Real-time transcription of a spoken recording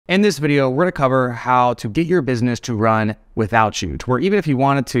In this video, we're going to cover how to get your business to run without you, to where even if you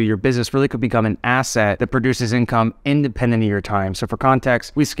wanted to, your business really could become an asset that produces income independent of your time. So for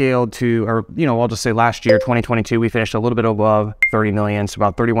context, we scaled to, or I'll just say last year, 2022, we finished a little bit above 30 million, so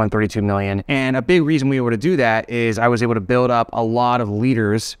about 31, 32 million. And a big reason we were able to do that is I was able to build up a lot of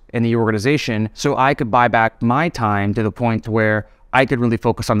leaders in the organization so I could buy back my time to the point to where I could really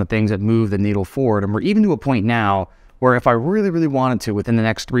focus on the things that move the needle forward. And we're even to a point now where if I really, really wanted to, within the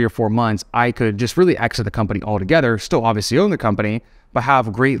next 3 or 4 months, I could just really exit the company altogether, still obviously own the company, but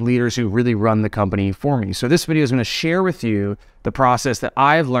have great leaders who really run the company for me. So this video is going to share with you the process that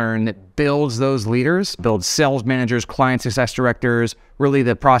I've learned that builds those leaders, builds sales managers, client success directors, really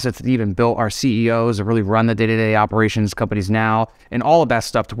the process that even built our CEOs that really run the day-to-day operations companies now, and all of that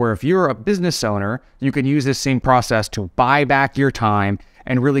stuff to where if you're a business owner, you can use this same process to buy back your time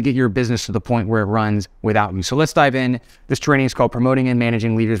and really get your business to the point where it runs without you. So let's dive in. This training is called Promoting and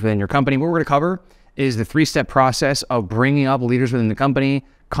Managing Leaders Within Your Company. What we're going to cover is the 3-step process of bringing up leaders within the company,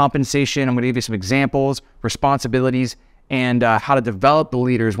 compensation. I'm going to give you some examples, responsibilities, and how to develop the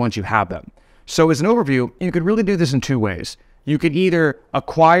leaders once you have them. So as an overview, you could really do this in 2 ways. You could either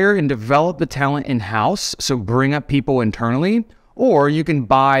acquire and develop the talent in-house, so bring up people internally, or you can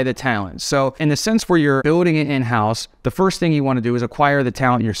buy the talent. So in the sense where you're building it in-house, the first thing you want to do is acquire the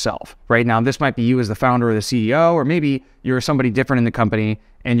talent yourself, right? Now, this might be you as the founder or the CEO, or maybe you're somebody different in the company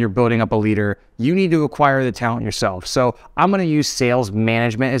and you're building up a leader. You need to acquire the talent yourself. So I'm going to use sales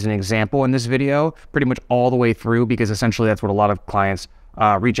management as an example in this video, pretty much all the way through, because essentially that's what a lot of clients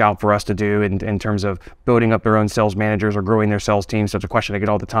reach out for us to do in terms of building up their own sales managers or growing their sales team. So it's a question I get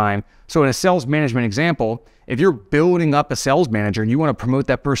all the time. So in a sales management example, if you're building up a sales manager and you want to promote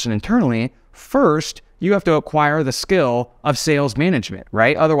that person internally, first, you have to acquire the skill of sales management,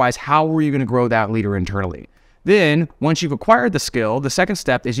 right? Otherwise, how are you going to grow that leader internally? Then, once you've acquired the skill, the second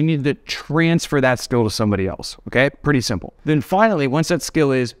step is you need to transfer that skill to somebody else, okay? Pretty simple. Then finally, once that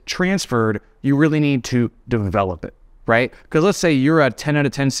skill is transferred, you really need to develop it, right? Because let's say you're a 10 out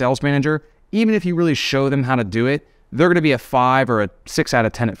of 10 sales manager, even if you really show them how to do it, they're going to be a 5 or a 6 out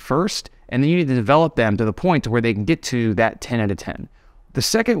of 10 at first, and then you need to develop them to the point to where they can get to that 10 out of 10. The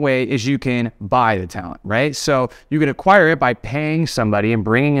second way is you can buy the talent, right? So you can acquire it by paying somebody and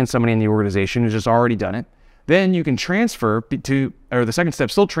bringing in somebody in the organization who's just already done it. Then you can transfer to, or the second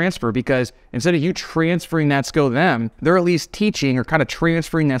step, still transfer, because instead of you transferring that skill to them, they're at least teaching or kind of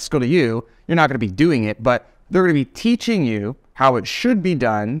transferring that skill to you. You're not going to be doing it, but they're going to be teaching you how it should be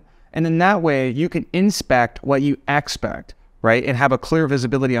done. And then that way you can inspect what you expect, right? And have a clear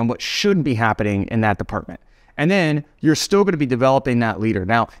visibility on what should be happening in that department. And then you're still going to be developing that leader.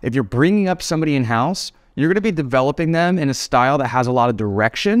 Now, if you're bringing up somebody in-house, you're going to be developing them in a style that has a lot of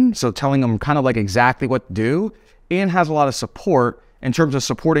direction. So telling them kind of like exactly what to do, and has a lot of support in terms of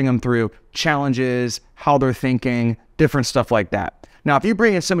supporting them through challenges, how they're thinking, different stuff like that. Now, if you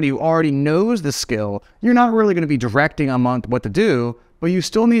bring in somebody who already knows the skill, you're not really going to be directing them on what to do, but you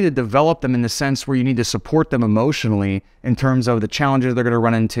still need to develop them in the sense where you need to support them emotionally in terms of the challenges they're going to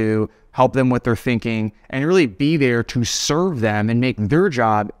run into, help them with their thinking, and really be there to serve them and make their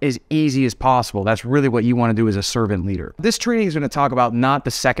job as easy as possible. That's really what you want to do as a servant leader. This training is going to talk about not the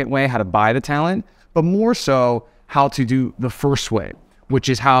second way, how to buy the talent, but more so how to do the first way, which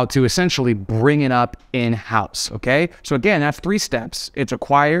is how to essentially bring it up in-house, okay? So again, that's 3 steps. It's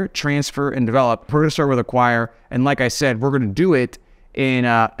acquire, transfer, and develop. We're going to start with acquire, and like I said, we're going to do it in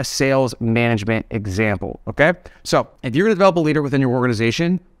a sales management example, okay? So if you're going to develop a leader within your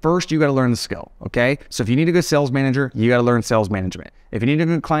organization, first you got to learn the skill, okay? So if you need a good sales manager, you got to learn sales management. If you need a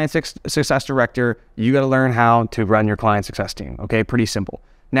good client success director, you got to learn how to run your client success team, okay? Pretty simple.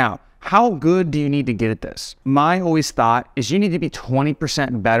 Now, how good do you need to get at this? My always thought is you need to be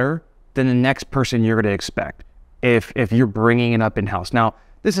 20% better than the next person you're going to expect if you're bringing it up in-house. Now,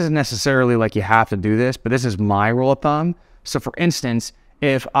 this isn't necessarily like you have to do this, but this is my rule of thumb. So for instance,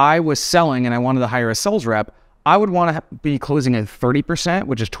 if I was selling and I wanted to hire a sales rep, I would want to be closing at 30%,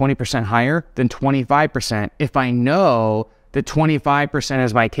 which is 20% higher than 25%, if I know that 25%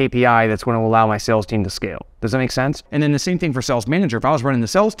 is my KPI that's going to allow my sales team to scale. Does that make sense? And then the same thing for sales manager. If I was running the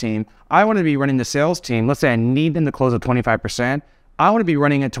sales team, I want to be running the sales team. Let's say I need them to close at 25%. I want to be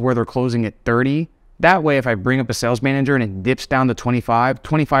running it to where they're closing at 30. That way, if I bring up a sales manager and it dips down to 25,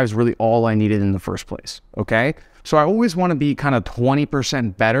 25 is really all I needed in the first place, okay? So I always want to be kind of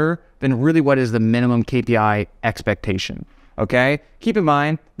 20% better than really what is the minimum KPI expectation, okay? Keep in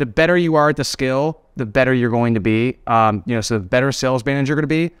mind, the better you are at the skill, the better you're going to be. So the better sales manager you're going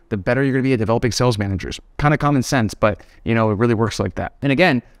to be, the better you're going to be at developing sales managers. Kind of common sense, but it really works like that. And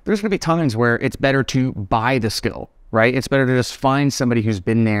again, there's going to be times where it's better to buy the skill, right? It's better to just find somebody who's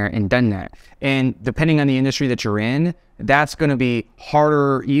been there and done that. And depending on the industry that you're in, that's going to be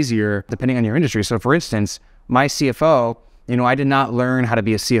harder or easier depending on your industry. So for instance, my CFO, I did not learn how to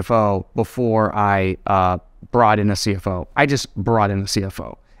be a CFO before I brought in a CFO. I just brought in a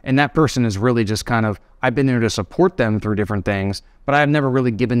CFO. And that person is really just I've been there to support them through different things, but I've never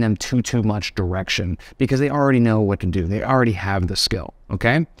really given them too much direction because they already know what to do. They already have the skill,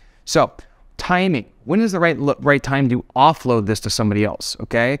 okay? So timing, when is the right time to offload this to somebody else,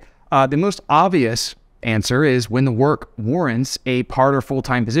 okay? The most obvious answer is when the work warrants a part or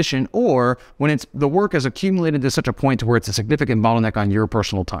full-time position, or when the work is accumulated to such a point to where it's a significant bottleneck on your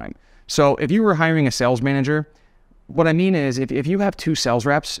personal time. So if you were hiring a sales manager, what I mean is if you have 2 sales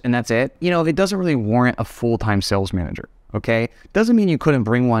reps and that's it, it doesn't really warrant a full-time sales manager, okay? Doesn't mean you couldn't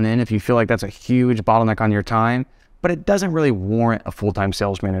bring one in if you feel like that's a huge bottleneck on your time, but it doesn't really warrant a full-time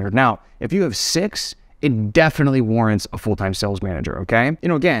sales manager. Now, if you have 6, it definitely warrants a full-time sales manager, okay?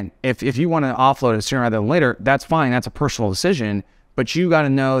 Again, if you want to offload it sooner rather than later, that's fine. That's a personal decision. But you got to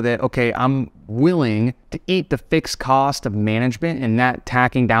know that, okay, I'm willing to eat the fixed cost of management and that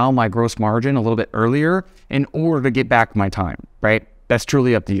tacking down my gross margin a little bit earlier in order to get back my time, right? That's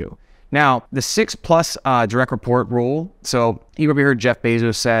truly up to you. Now, the 6+ direct report rule. So you probably heard Jeff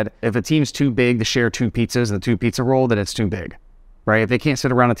Bezos said, if a team's too big to share 2 pizzas, the 2-pizza rule, then it's too big, right? If they can't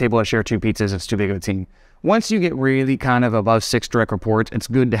sit around a table and share 2 pizzas, it's too big of a team. Once you get really above 6 direct reports, it's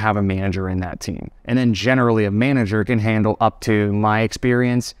good to have a manager in that team. And then generally a manager can handle up to, my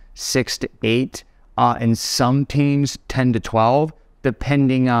experience, 6 to 8, and some teams 10 to 12,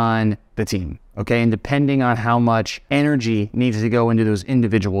 depending on the team, okay? And depending on how much energy needs to go into those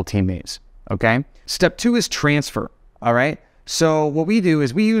individual teammates, okay? Step 2 is transfer, all right? So what we do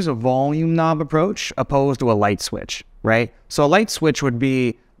is we use a volume knob approach opposed to a light switch, right? So a light switch would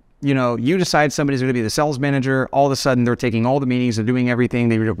be, you decide somebody's going to be the sales manager. All of a sudden, they're taking all the meetings, they're doing everything,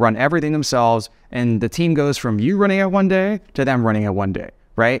 they run everything themselves, and the team goes from you running it one day to them running it one day,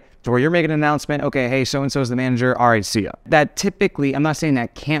 right? So where you're making an announcement, okay, hey, so-and-so is the manager, all right, see ya. That typically, I'm not saying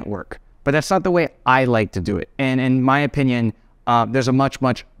that can't work, but that's not the way I like to do it. And in my opinion, there's a much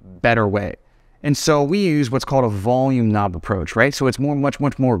better way. And so we use what's called a volume knob approach, right? So it's much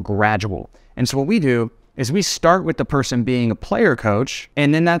more gradual. And so what we do is we start with the person being a player coach,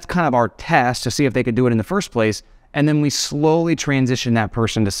 and then that's our test to see if they could do it in the first place, and then we slowly transition that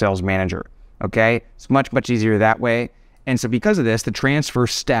person to sales manager, okay? It's much easier that way. And so because of this, the transfer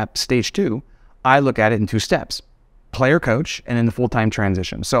step, stage 2, I look at it in 2 steps, player coach, and then the full-time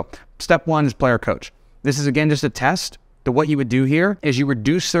transition. So step 1 is player coach. This is, again, just a test. What you would do here is you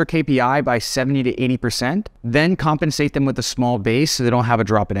reduce their KPI by 70 to 80%, then compensate them with a small base so they don't have a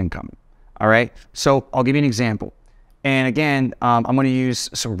drop in income. All right, so I'll give you an example. And again, I'm going to use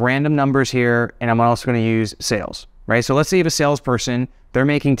some random numbers here, and I'm also going to use sales, right? So let's say you have a salesperson, they're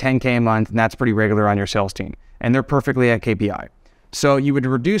making 10K a month, and that's pretty regular on your sales team, and they're perfectly at KPI. So you would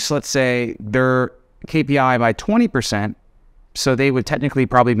reduce, let's say, their KPI by 20%, so they would technically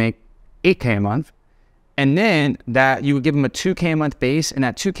probably make 8K a month, and then that you would give them a 2K a month base, and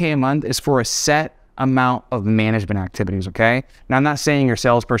that 2K a month is for a set amount of management activities, okay? Now, I'm not saying your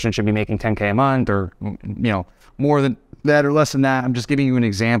salesperson should be making 10K a month or, more than that or less than that. I'm just giving you an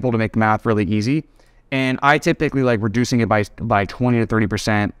example to make the math really easy. And I typically like reducing it by 20 to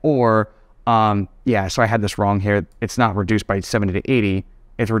 30%, or, so I had this wrong here. It's not reduced by 70 to 80.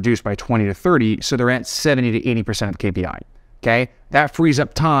 It's reduced by 20 to 30. So they're at 70 to 80% of KPI, okay? That frees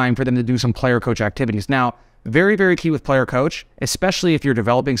up time for them to do some player coach activities. Now, very key with player coach, especially if you're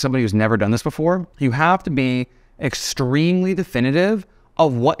developing somebody who's never done this before, you have to be extremely definitive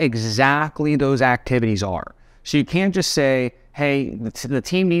of what exactly those activities are. So you can't just say, hey, the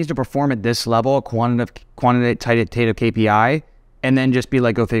team needs to perform at this level, quantitative KPI, and then just be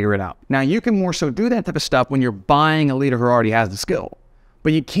like, go figure it out. Now, you can more so do that type of stuff when you're buying a leader who already has the skill,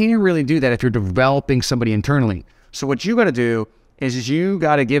 but you can't really do that if you're developing somebody internally. So what you got to do is you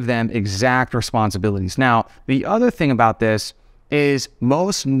got to give them exact responsibilities. Now, the other thing about this is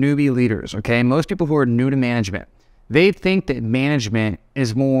most newbie leaders, okay, most people who are new to management, they think that management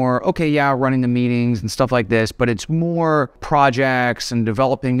is more, okay, yeah, running the meetings and stuff like this, but it's more projects and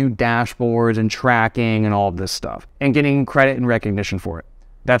developing new dashboards and tracking and all of this stuff and getting credit and recognition for it.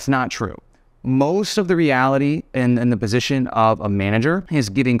 That's not true. Most of the reality in the position of a manager is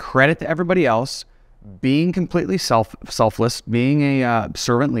giving credit to everybody else, being completely selfless, being a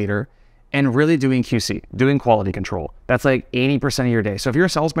servant leader, and really doing QC, doing quality control. That's like 80% of your day. So if you're a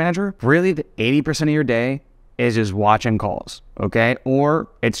sales manager, really the 80% of your day is just watching calls, okay? Or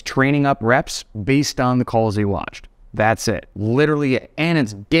it's training up reps based on the calls you watched. That's it, literally, and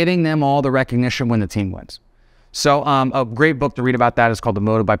it's giving them all the recognition when the team wins. So a great book to read about that is called The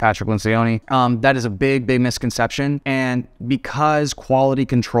Motive by Patrick Lencioni. That is a big misconception. And because quality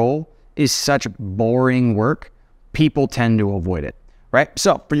control is such boring work, people tend to avoid it, right?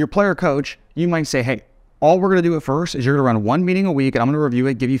 So for your player coach, you might say, hey, all we're going to do at first is you're going to run 1 meeting a week, and I'm going to review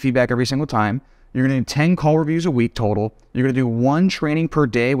it, give you feedback every single time. You're going to do 10 call reviews a week total. You're going to do 1 training per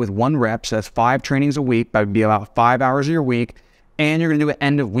day with 1 rep. So that's 5 trainings a week. That would be about 5 hours of your week. And you're going to do an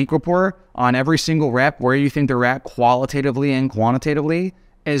end of week report on every single rep, where you think they're at qualitatively and quantitatively,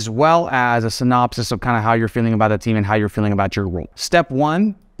 as well as a synopsis of kind of how you're feeling about the team and how you're feeling about your role. Step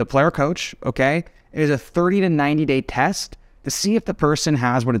 1, the player coach, okay, is a 30 to 90 day test to see if the person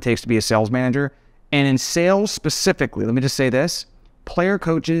has what it takes to be a sales manager. And in sales specifically, let me just say this, player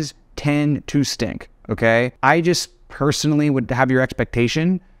coaches tend to stink, okay? I just personally would have your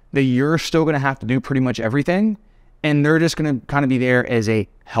expectation that you're still going to have to do pretty much everything, and they're just going to kind of be there as a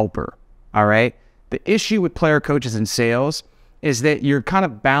helper, all right? The issue with player coaches in sales is that you're kind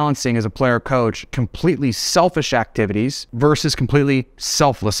of balancing as a player coach completely selfish activities versus completely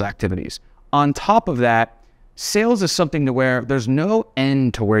selfless activities. On top of that, sales is something to where there's no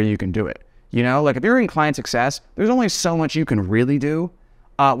end to where you can do it. You know, like if you're in client success, there's only so much you can really do.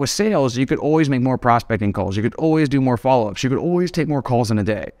 With sales, you could always make more prospecting calls. You could always do more follow-ups. You could always take more calls in a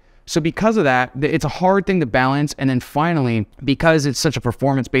day. So because of that, it's a hard thing to balance. And then finally, because it's such a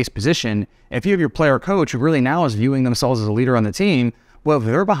performance-based position, if you have your player coach who really now is viewing themselves as a leader on the team, well, if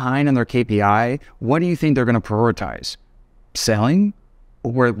they're behind on their KPI, what do you think they're going to prioritize? Selling,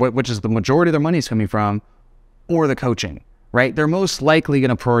 which is the majority of their money is coming from, or the coaching? Right? They're most likely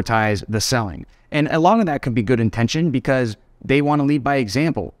going to prioritize the selling. And a lot of that could be good intention because they want to lead by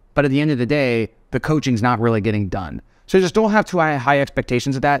example. But at the end of the day, the coaching's not really getting done. So just don't have too high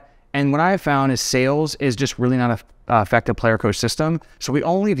expectations of that. And what I have found is sales is just really not an effective player coach system. So we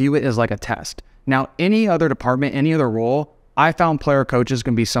only view it as like a test. Now, any other department, any other role, I found player coaches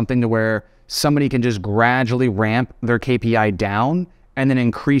can be something to where somebody can just gradually ramp their KPI down and then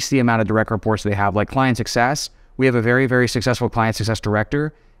increase the amount of direct reports they have. Like client success, we have a very successful client success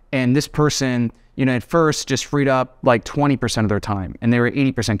director, and this person, you know, at first just freed up like 20% of their time, and they were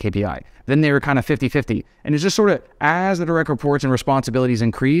 80% KPI. Then they were kind of 50-50. And it's just sort of, as the direct reports and responsibilities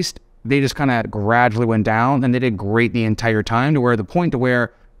increased, they just kind of gradually went down, and they did great the entire time, to where the point to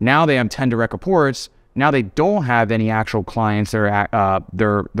where now they have 10 direct reports. Now they don't have any actual clients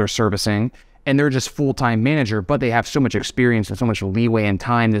they're servicing, and they're just full-time manager, but they have so much experience and so much leeway and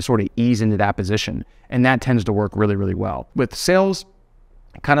time to sort of ease into that position. And that tends to work really well. With sales,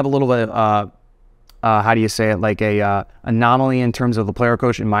 kind of a little bit of, how do you say it, like a anomaly in terms of the player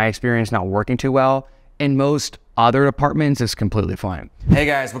coach, in my experience, not working too well. In most other departments, it's completely fine. Hey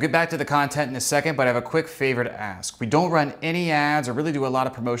guys, we'll get back to the content in a second, but I have a quick favor to ask. We don't run any ads or really do a lot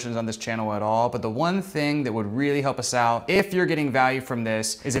of promotions on this channel at all, but the one thing that would really help us out, if you're getting value from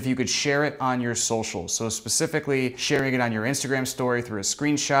this, is if you could share it on your socials. So specifically sharing it on your Instagram story through a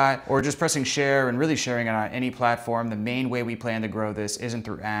screenshot, or just pressing share and really sharing it on any platform. The main way we plan to grow this isn't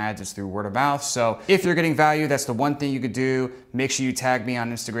through ads, it's through word of mouth. So if you're getting value, that's the one thing you could do. Make sure you tag me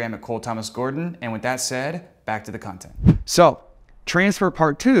on Instagram at Cole Thomas Gordon. And with that said, back to the content. So transfer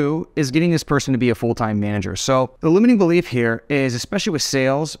part 2 is getting this person to be a full-time manager. So the limiting belief here is, especially with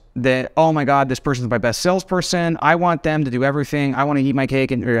sales, that, oh my God, this person's my best salesperson. I want them to do everything. I want to eat my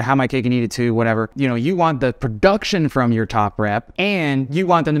cake or have my cake and eat it too, whatever. You know, you want the production from your top rep, and you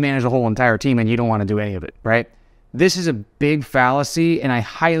want them to manage the whole entire team, and you don't want to do any of it, right? This is a big fallacy, and I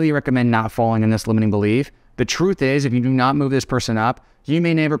highly recommend not falling in this limiting belief. The truth is, if you do not move this person up, you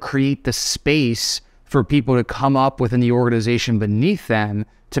may never create the space for people to come up within the organization beneath them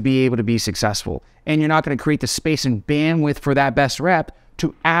to be able to be successful. And you're not going to create the space and bandwidth for that best rep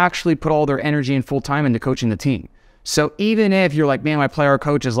to actually put all their energy and full time into coaching the team. So even if you're like, man, my player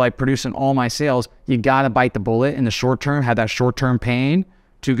coach is like producing all my sales, you got to bite the bullet in the short term, have that short-term pain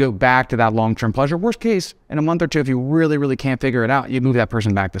to go back to that long-term pleasure. Worst case, in a month or two, if you really can't figure it out, you move that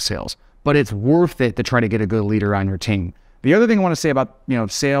person back to sales. But it's worth it to try to get a good leader on your team. The other thing I want to say about, you know,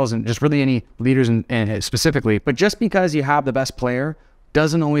 sales and just really any leaders and specifically, but just because you have the best player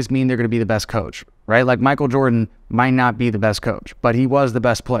doesn't always mean they're going to be the best coach, right? Like Michael Jordan might not be the best coach, but he was the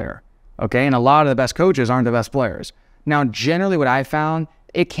best player, okay? And a lot of the best coaches aren't the best players. Now, generally what I found,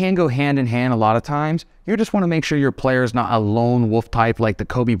 it can go hand in hand a lot of times. You just want to make sure your player is not a lone wolf type, like the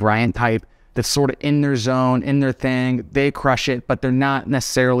Kobe Bryant type, that's sort of in their zone, in their thing. They crush it, but they're not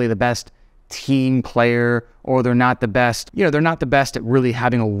necessarily the best team player, or they're not the best, you know, they're not the best at really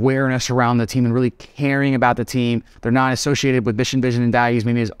having awareness around the team and really caring about the team. They're not associated with mission, vision, and values,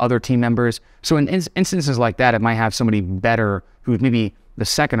 maybe as other team members. So in instances like that, it might have somebody better who's maybe the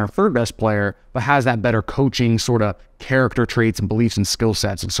second or third best player, but has that better coaching sort of character traits and beliefs and skill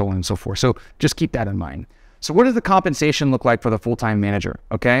sets and so on and so forth. So just keep that in mind. So what does the compensation look like for the full-time manager?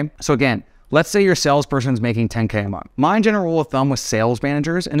 Okay. So again, let's say your salesperson's making 10K a month. My general rule of thumb with sales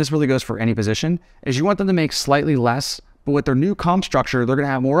managers, and this really goes for any position, is you want them to make slightly less, but with their new comp structure, they're going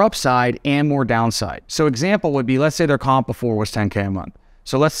to have more upside and more downside. So example would be, let's say their comp before was 10K a month.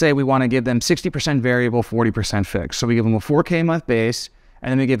 So let's say we want to give them 60% variable, 40% fixed. So we give them a 4K a month base,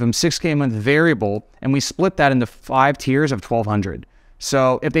 and then we give them 6K a month variable, and we split that into 5 tiers of 1,200.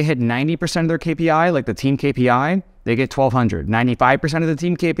 So if they hit 90% of their KPI, like the team KPI, they get 1,200. 95% of the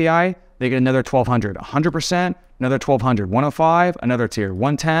team KPI, they get another 1,200. 100%, another 1,200. 105, another tier.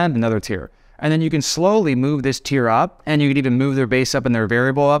 110, another tier. And then you can slowly move this tier up, and you could even move their base up and their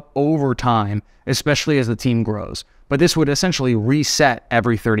variable up over time, especially as the team grows. But this would essentially reset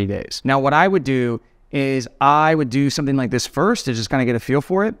every 30 days. Now, what I would do is I would do something like this first to just kind of get a feel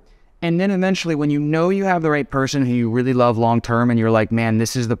for it. And then eventually, when you know you have the right person who you really love long-term and you're like, man,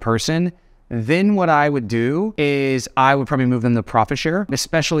 this is the person, then what I would do is I would probably move them to profit share,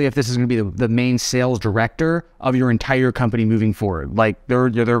 especially if this is going to be the main sales director of your entire company moving forward. Like they're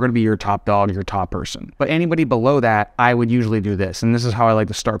going to be your top dog, your top person. But anybody below that, I would usually do this. And this is how I like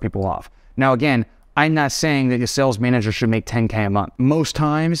to start people off. Now, again, I'm not saying that your sales manager should make 10K a month. Most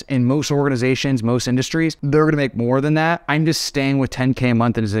times in most organizations, most industries, they're going to make more than that. I'm just staying with 10K a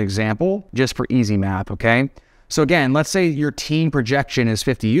month as an example, just for easy math, okay? So again, let's say your team projection is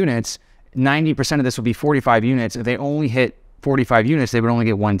 50 units. 90% of this would be 45 units. If they only hit 45 units, they would only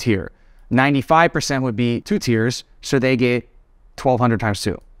get 1 tier. 95% would be 2 tiers, so they get 1,200 times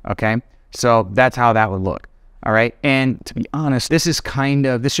 2, okay? So that's how that would look. All right. And to be honest, this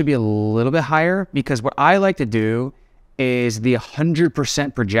should be a little bit higher, because what I like to do is the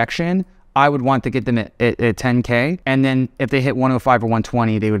 100% projection, I would want to get them at 10K. And then if they hit 105 or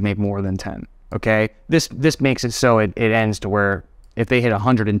 120, they would make more than 10. Okay. This makes it so it ends to where if they hit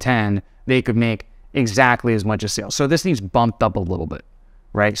 110, they could make exactly as much as sales. So this needs bumped up a little bit,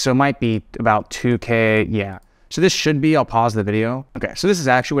 right? So it might be about 2K. Yeah. So this should be, I'll pause the video. Okay. So this is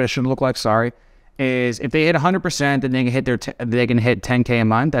actually what it should look like. Sorry. Is if they hit 100%, then they can hit 10K a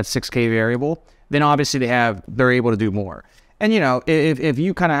month. That's 6K variable. Then obviously they're able to do more. And you know, if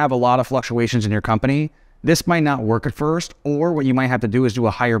you kind of have a lot of fluctuations in your company, this might not work at first. Or what you might have to do is do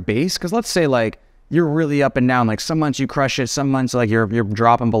a higher base. Because let's say like you're really up and down. Like some months you crush it, some months like you're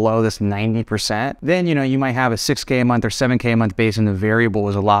dropping below this 90%. Then you know you might have a 6K a month or 7K a month base, and the variable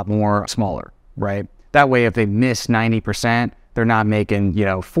is a lot more smaller, right? That way, if they miss 90%. They're not making, you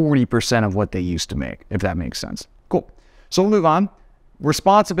know, 40% of what they used to make, if that makes sense. Cool. So we'll move on.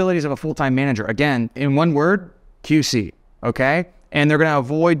 Responsibilities of a full-time manager. Again, in one word, QC, okay? And they're going to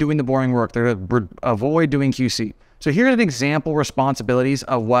avoid doing the boring work. They're going to avoid doing QC. So here's an example responsibilities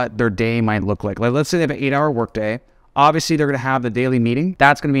of what their day might look like. Like let's say they have an 8-hour workday. Obviously, they're going to have the daily meeting.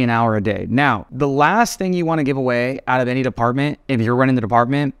 That's going to be an hour a day. Now, the last thing you want to give away out of any department, if you're running the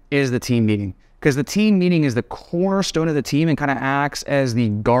department, is the team meeting. Because the team meeting is the cornerstone of the team and kind of acts as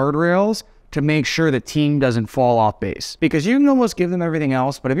the guardrails to make sure the team doesn't fall off base. Because you can almost give them everything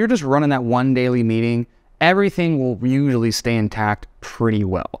else, but if you're just running that one daily meeting, everything will usually stay intact pretty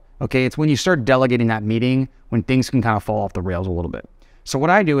well. Okay, it's when you start delegating that meeting when things can kind of fall off the rails a little bit. So what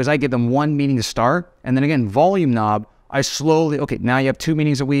I do is I give them one meeting to start, and then again, volume knob, I slowly, okay, now you have 2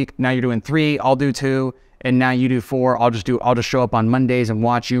 meetings a week, now you're doing 3, I'll do 2, and now you do 4, I'll just show up on Mondays and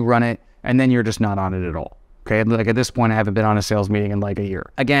watch you run it. And then you're just not on it at all. Okay. Like at this point, I haven't been on a sales meeting in like a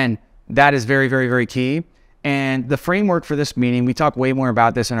year. Again, that is very, very, very key. And the framework for this meeting, we talk way more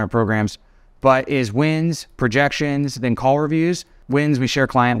about this in our programs, but is wins, projections, then call reviews. Wins, we share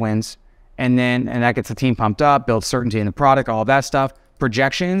client wins. And that gets the team pumped up, builds certainty in the product, all of that stuff.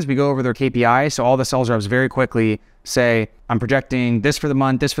 Projections, we go over their KPIs. So all the sales reps very quickly say, I'm projecting this for the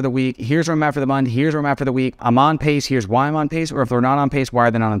month, this for the week. Here's where I'm at for the month. Here's where I'm at for the week. I'm on pace. Here's why I'm on pace. Or if they're not on pace, why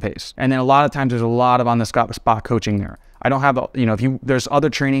are they not on pace? And then a lot of times there's a lot of on the spot coaching there. I don't have, you know, there's other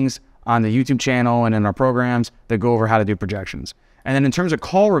trainings on the YouTube channel and in our programs that go over how to do projections. And then in terms of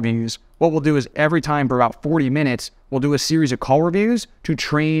call reviews, what we'll do is every time for about 40 minutes, we'll do a series of call reviews to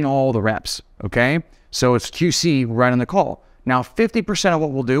train all the reps. Okay. So it's QC right on the call. Now, 50% of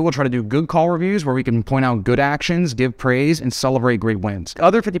what we'll do, we'll try to do good call reviews where we can point out good actions, give praise, and celebrate great wins. The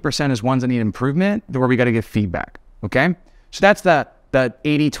other 50% is ones that need improvement, where we got to give feedback, okay? So that's the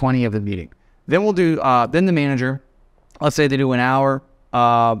 80-20 of the meeting. Then we'll do, then the manager, let's say they do an hour,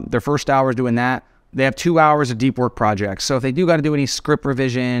 their first hour is doing that. They have 2 hours of deep work projects. So if they do got to do any script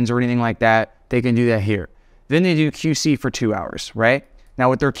revisions or anything like that, they can do that here. Then they do QC for 2 hours, right? Now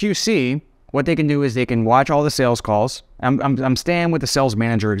with their QC, what they can do is they can watch all the sales calls, I'm staying with the sales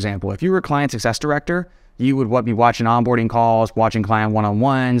manager example. If you were a client success director, you would be watching onboarding calls, watching client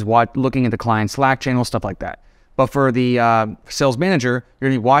one-on-ones, looking at the client Slack channel, stuff like that. But for the sales manager, you're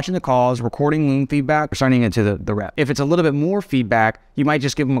going to be watching the calls, recording Loom feedback, sending it to the rep. If it's a little bit more feedback, you might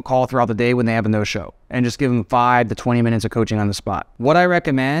just give them a call throughout the day when they have a no-show and just give them 5 to 20 minutes of coaching on the spot. What I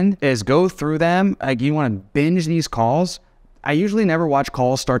recommend is go through them. Like, you want to binge these calls. I usually never watch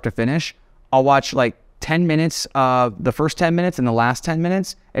calls start to finish. I'll watch like 10 minutes of the first 10 minutes and the last 10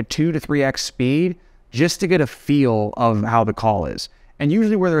 minutes at 2 to 3x speed just to get a feel of how the call is. And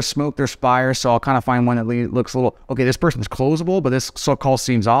usually where there's smoke, there's fire. So I'll kind of find one that looks a little, okay, this person's closable, but this call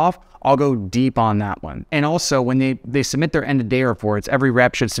seems off. I'll go deep on that one. And also when they submit their end of day reports, every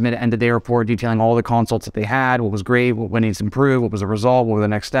rep should submit an end of day report detailing all the consults that they had, what was great, what needs improved, what was the result, what were the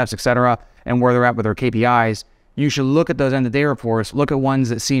next steps, etc., and where they're at with their KPIs. You should look at those end of day reports, look at ones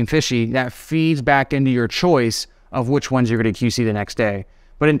that seem fishy. That feeds back into your choice of which ones you're going to QC the next day.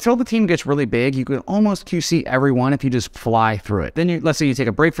 But until the team gets really big, you can almost QC every one if you just fly through it. Then let's say you take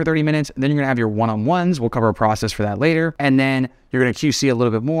a break for 30 minutes, and then you're gonna have your one-on-ones. We'll cover a process for that later. And then you're gonna QC a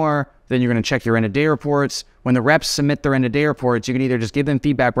little bit more. Then you're gonna check your end of day reports. When the reps submit their end of day reports, you can either just give them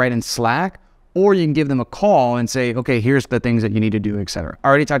feedback right in Slack, or you can give them a call and say, okay, here's the things that you need to do, etc. I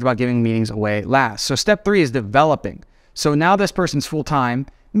already talked about giving meetings away last. So step 3 is developing. So now this person's full-time.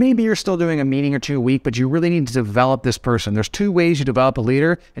 Maybe you're still doing a meeting or 2 a week, but you really need to develop this person. There's 2 ways you develop a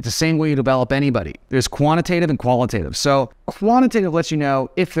leader. It's the same way you develop anybody. There's quantitative and qualitative. So quantitative lets you know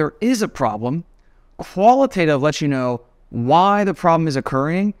if there is a problem. Qualitative lets you know why the problem is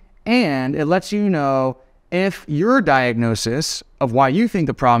occurring. And it lets you know if your diagnosis of why you think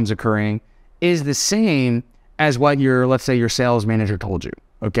the problem's occurring is the same as what let's say your sales manager told you,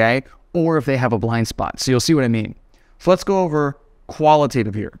 okay? Or if they have a blind spot. So you'll see what I mean. So let's go over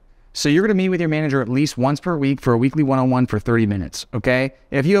qualitative here. So you're going to meet with your manager at least once per week for a weekly one-on-one for 30 minutes, okay?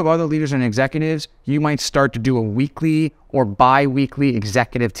 If you have other leaders and executives, you might start to do a weekly or bi-weekly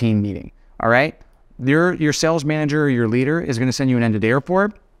executive team meeting, all right? Your sales manager or your leader is going to send you an end-of-day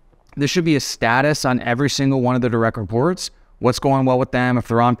report. There should be a status on every single one of the direct reports, what's going well with them, if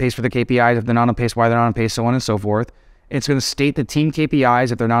they're on pace for the KPIs, if they're not on pace, why they're not on pace, so on and so forth. It's going to state the team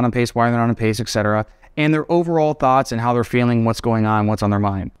KPIs, if they're not on pace, why they're not on pace, etc., and their overall thoughts and how they're feeling, what's going on, what's on their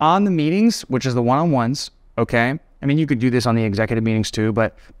mind. On the meetings, which is the one-on-ones, okay? I mean, you could do this on the executive meetings too,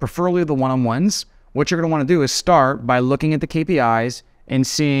 but preferably the one-on-ones. What you're gonna wanna do is start by looking at the KPIs and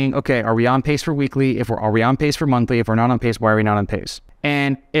seeing, okay, are we on pace for weekly? Are we on pace for monthly? If we're not on pace, why are we not on pace?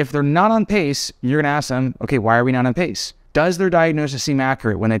 And if they're not on pace, you're gonna ask them, okay, why are we not on pace? Does their diagnosis seem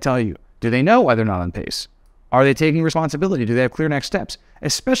accurate when they tell you? Do they know why they're not on pace? Are they taking responsibility? Do they have clear next steps?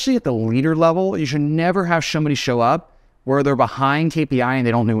 Especially at the leader level, you should never have somebody show up where they're behind KPI and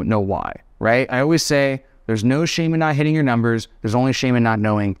they don't know why, right? I always say there's no shame in not hitting your numbers. There's only shame in not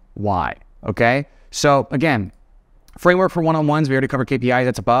knowing why, okay? So again, framework for one-on-ones, we already covered KPIs,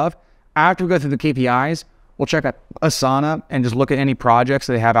 that's above. After we go through the KPIs, we'll check out Asana and just look at any projects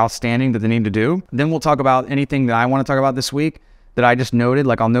that they have outstanding that they need to do. Then we'll talk about anything that I want to talk about this week that I just noted.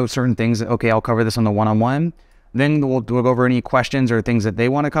 Like I'll note certain things that, okay, I'll cover this on the one-on-one. Then we'll go over any questions or things that they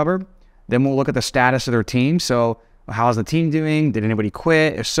want to cover. Then we'll look at the status of their team. So how's the team doing? Did anybody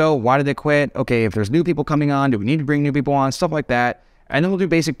quit? If so, why did they quit? Okay, if there's new people coming on, do we need to bring new people on? Stuff like that. And then we'll do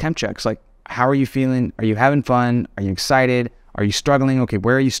basic temp checks. Like, how are you feeling? Are you having fun? Are you excited? Are you struggling? Okay,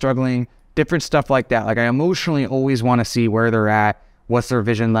 where are you struggling? Different stuff like that. Like I emotionally always want to see where they're at. What's their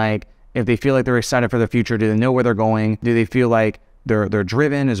vision like? If they feel like they're excited for the future, do they know where they're going? Do they feel like they're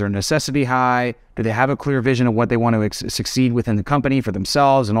driven? Is their necessity high? Do they have a clear vision of what they want to succeed within the company for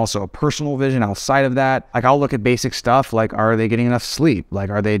themselves, and also a personal vision outside of that? Like I'll look at basic stuff like, are they getting enough sleep? Like,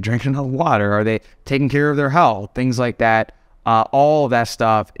 are they drinking enough water? Are they taking care of their health? Things like that. All of that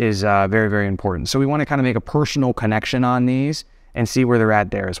stuff is very, very important. So we want to kind of make a personal connection on these and see where they're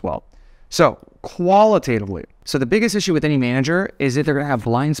at there as well. So qualitatively, so the biggest issue with any manager is that they're going to have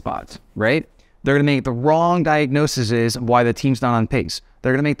blind spots, right? They're going to make the wrong diagnoses of why the team's not on pace.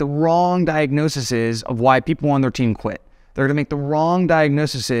 They're going to make the wrong diagnoses of why people on their team quit. They're going to make the wrong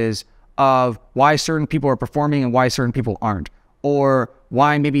diagnoses of why certain people are performing and why certain people aren't, or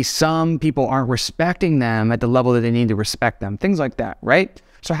why maybe some people aren't respecting them at the level that they need to respect them, things like that, right?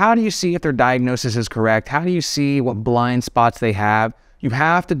 So how do you see if their diagnosis is correct? How do you see what blind spots they have? You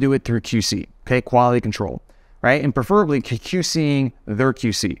have to do it through QC, okay? Quality control, right? And preferably QCing their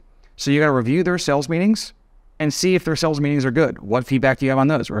QC. So you got to review their sales meetings and see if their sales meetings are good. What feedback do you have on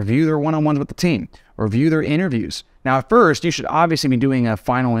those? Review their one-on-ones with the team. Review their interviews. Now, at first, you should obviously be doing a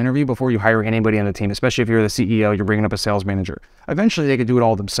final interview before you hire anybody on the team, especially if you're the CEO, you're bringing up a sales manager. Eventually, they could do it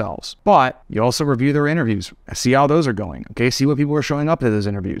all themselves. But you also review their interviews, see how those are going, okay? See what people are showing up to those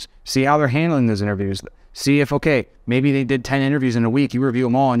interviews. See how they're handling those interviews. See if, okay, maybe they did 10 interviews in a week, you review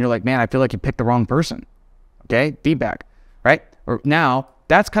them all, and you're like, man, I feel like you picked the wrong person, okay? Feedback, right? Or now,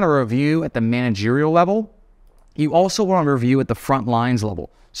 that's kind of a review at the managerial level. You also want to review at the front lines level.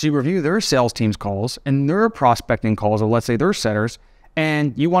 So you review their sales team's calls and their prospecting calls, or let's say their setters,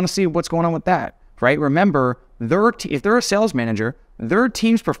 and you want to see what's going on with that, right? Remember, if they're a sales manager, their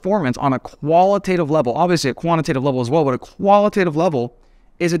team's performance on a qualitative level, obviously a quantitative level as well, but a qualitative level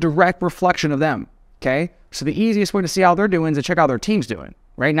is a direct reflection of them, okay? So the easiest way to see how they're doing is to check how their team's doing,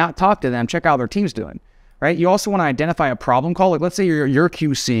 right? Not talk to them, check how their team's doing, right? You also want to identify a problem call. Like let's say you're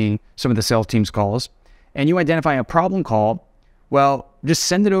QCing some of the sales team's calls, and you identify a problem call. Well, just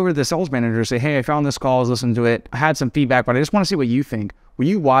send it over to the sales manager. Say, hey, I found this call, I was listening to it. I had some feedback, but I just want to see what you think. Will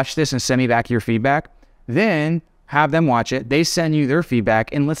you watch this and send me back your feedback? Then have them watch it. They send you their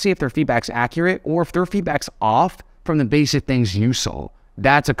feedback, and let's see if their feedback's accurate or if their feedback's off from the basic things you saw.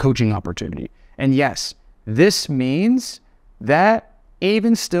 That's a coaching opportunity. And yes, this means that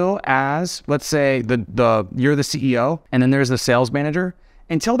even still as, let's say, you're the CEO, and then there's the sales manager,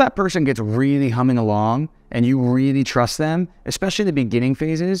 until that person gets really humming along and you really trust them, especially in the beginning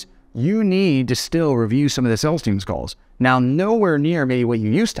phases, you need to still review some of the sales team's calls. Now, nowhere near maybe what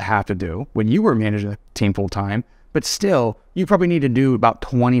you used to have to do when you were managing the team full time, but still, you probably need to do about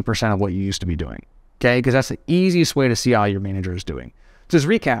 20% of what you used to be doing, okay? Because that's the easiest way to see how your manager is doing. So just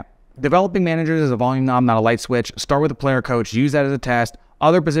recap, developing managers is a volume knob, not a light switch. Start with a player coach, use that as a test.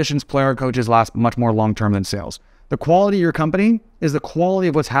 Other positions, player coaches last much more long-term than sales. The quality of your company is the quality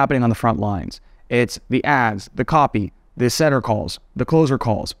of what's happening on the front lines. It's the ads, the copy, the setter calls, the closer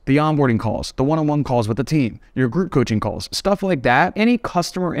calls, the onboarding calls, the one-on-one calls with the team, your group coaching calls, stuff like that. Any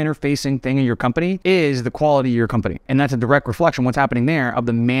customer interfacing thing in your company is the quality of your company. And that's a direct reflection of what's happening there of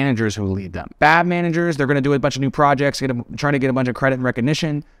the managers who lead them. Bad managers, they're going to do a bunch of new projects, trying to get a bunch of credit and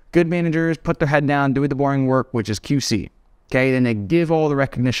recognition. Good managers put their head down, do the boring work, which is QC. Okay, then they give all the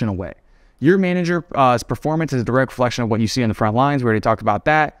recognition away. Your manager's performance is a direct reflection of what you see on the front lines. We already talked about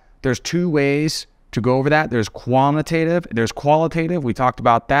that. There's two ways to go over that. There's quantitative, there's qualitative. We talked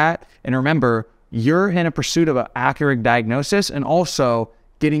about that. And remember, you're in a pursuit of an accurate diagnosis and also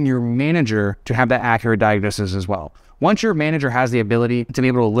getting your manager to have that accurate diagnosis as well. Once your manager has the ability to be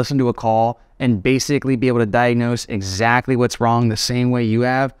able to listen to a call and basically be able to diagnose exactly what's wrong the same way you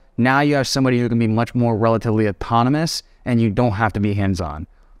have, now you have somebody who can be much more relatively autonomous and you don't have to be hands-on.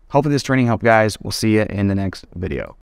 Hopefully this training helped, guys. We'll see you in the next video.